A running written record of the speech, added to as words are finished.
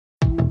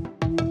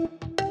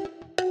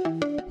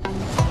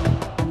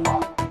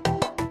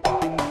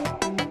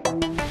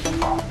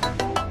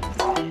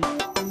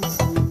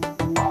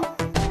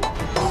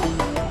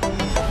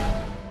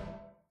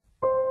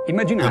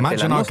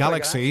Imagine our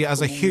galaxy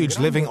as a huge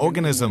living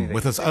organism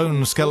with its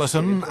own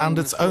skeleton and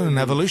its own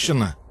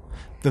evolution.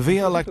 The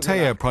Via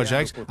Lactea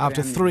project,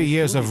 after 3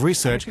 years of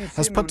research,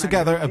 has put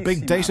together a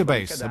big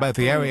database about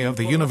the area of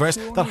the universe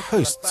that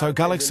hosts our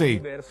galaxy.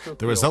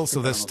 The results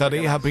of this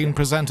study have been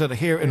presented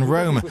here in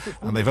Rome,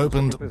 and they've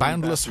opened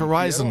boundless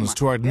horizons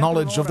to our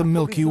knowledge of the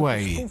Milky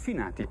Way.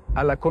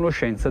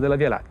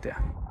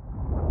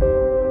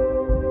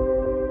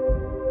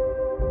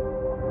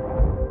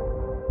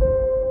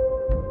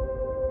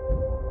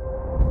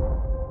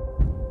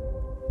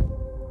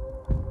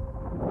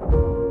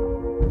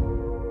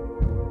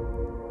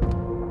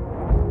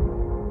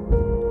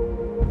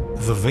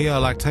 The Via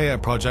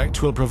Lactea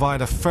project will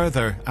provide a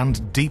further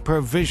and deeper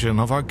vision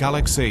of our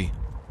galaxy.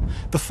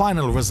 The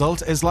final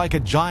result is like a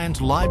giant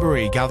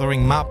library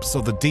gathering maps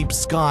of the deep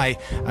sky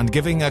and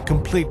giving a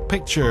complete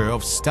picture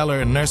of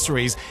stellar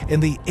nurseries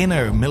in the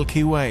inner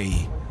Milky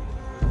Way.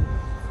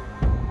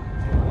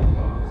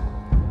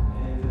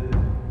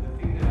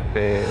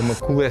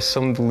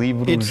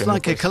 It's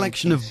like a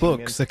collection of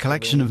books, a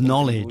collection of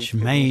knowledge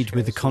made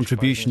with the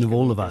contribution of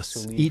all of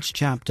us. Each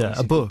chapter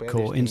a book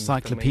or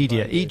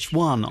encyclopedia, each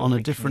one on a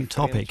different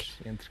topic.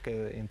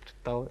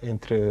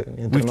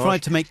 We've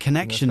tried to make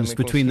connections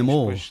between them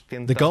all.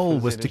 The goal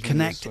was to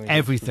connect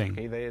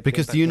everything,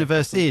 because the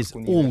universe is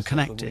all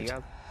connected.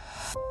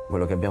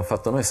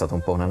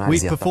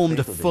 We've performed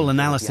a full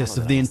analysis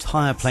of the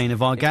entire plane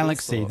of our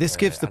galaxy. This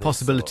gives the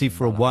possibility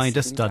for a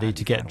wider study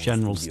to get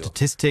general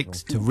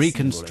statistics, to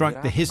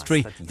reconstruct the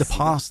history, the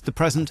past, the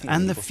present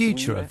and the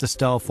future of the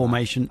star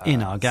formation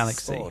in our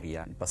galaxy.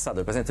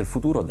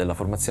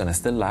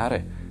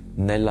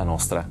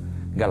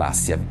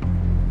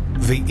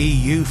 The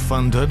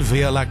EU-funded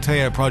Via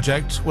Lactea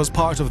project was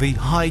part of the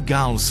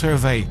High-Gal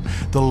survey,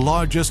 the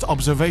largest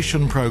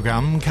observation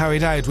program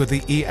carried out with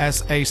the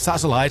ESA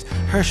satellite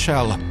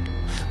Herschel.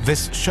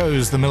 This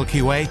shows the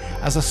Milky Way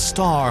as a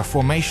star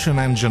formation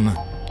engine.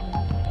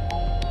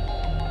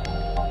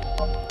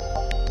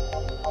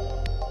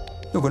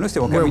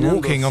 We're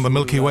walking on the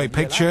Milky Way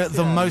picture,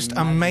 the most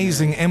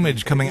amazing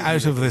image coming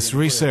out of this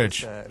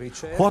research.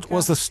 What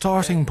was the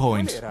starting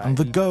point and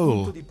the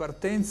goal?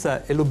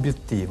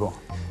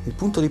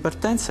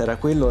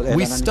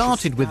 We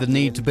started with the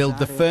need to build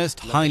the first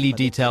highly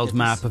detailed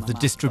map of the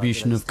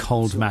distribution of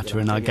cold matter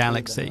in our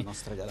galaxy.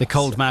 The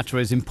cold matter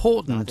is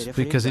important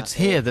because it's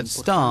here that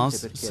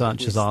stars,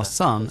 such as our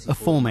Sun, are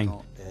forming.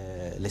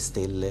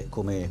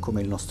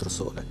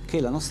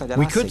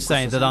 We could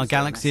say that our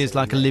galaxy is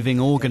like a living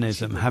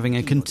organism, having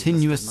a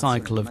continuous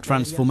cycle of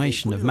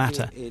transformation of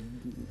matter.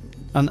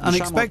 An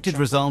unexpected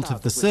result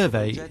of the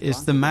survey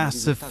is the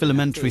mass of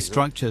filamentary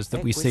structures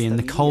that we see in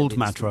the cold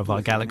matter of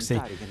our galaxy,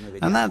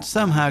 and that's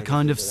somehow a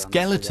kind of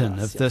skeleton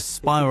of the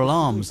spiral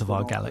arms of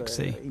our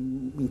galaxy.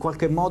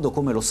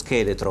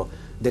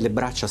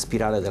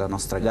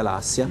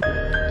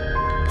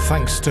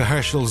 Thanks to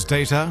Herschel's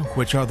data,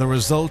 which are the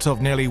result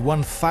of nearly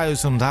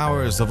 1,000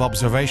 hours of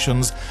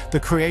observations, the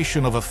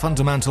creation of a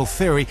fundamental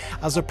theory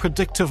as a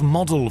predictive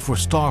model for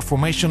star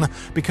formation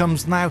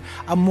becomes now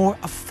a more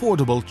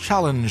affordable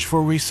challenge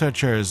for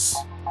researchers.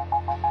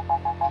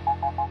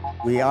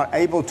 We are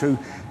able to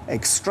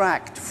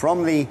extract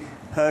from the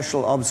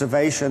Herschel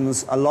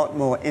observations a lot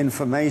more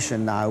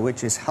information now,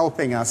 which is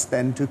helping us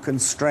then to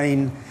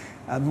constrain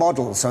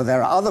models. So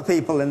there are other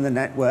people in the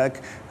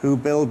network who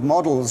build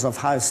models of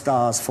how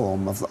stars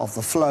form, of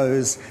the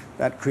flows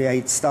that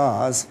create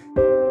stars.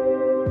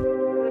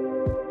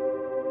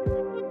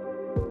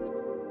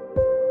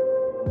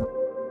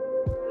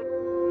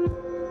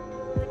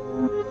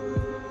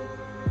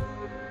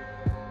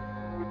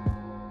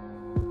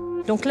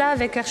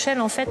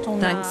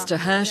 Thanks to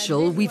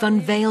Herschel, we've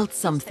unveiled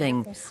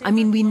something. I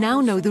mean, we now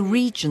know the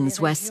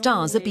regions where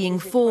stars are being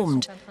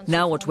formed.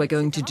 Now what we're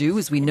going to do,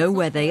 as we know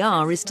where they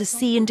are, is to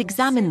see and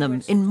examine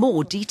them in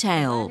more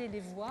detail.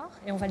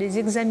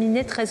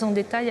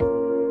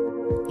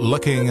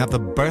 Looking at the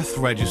birth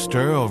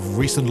register of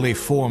recently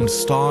formed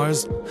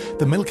stars,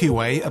 the Milky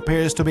Way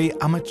appears to be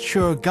a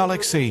mature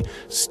galaxy,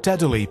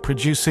 steadily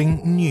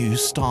producing new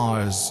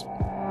stars.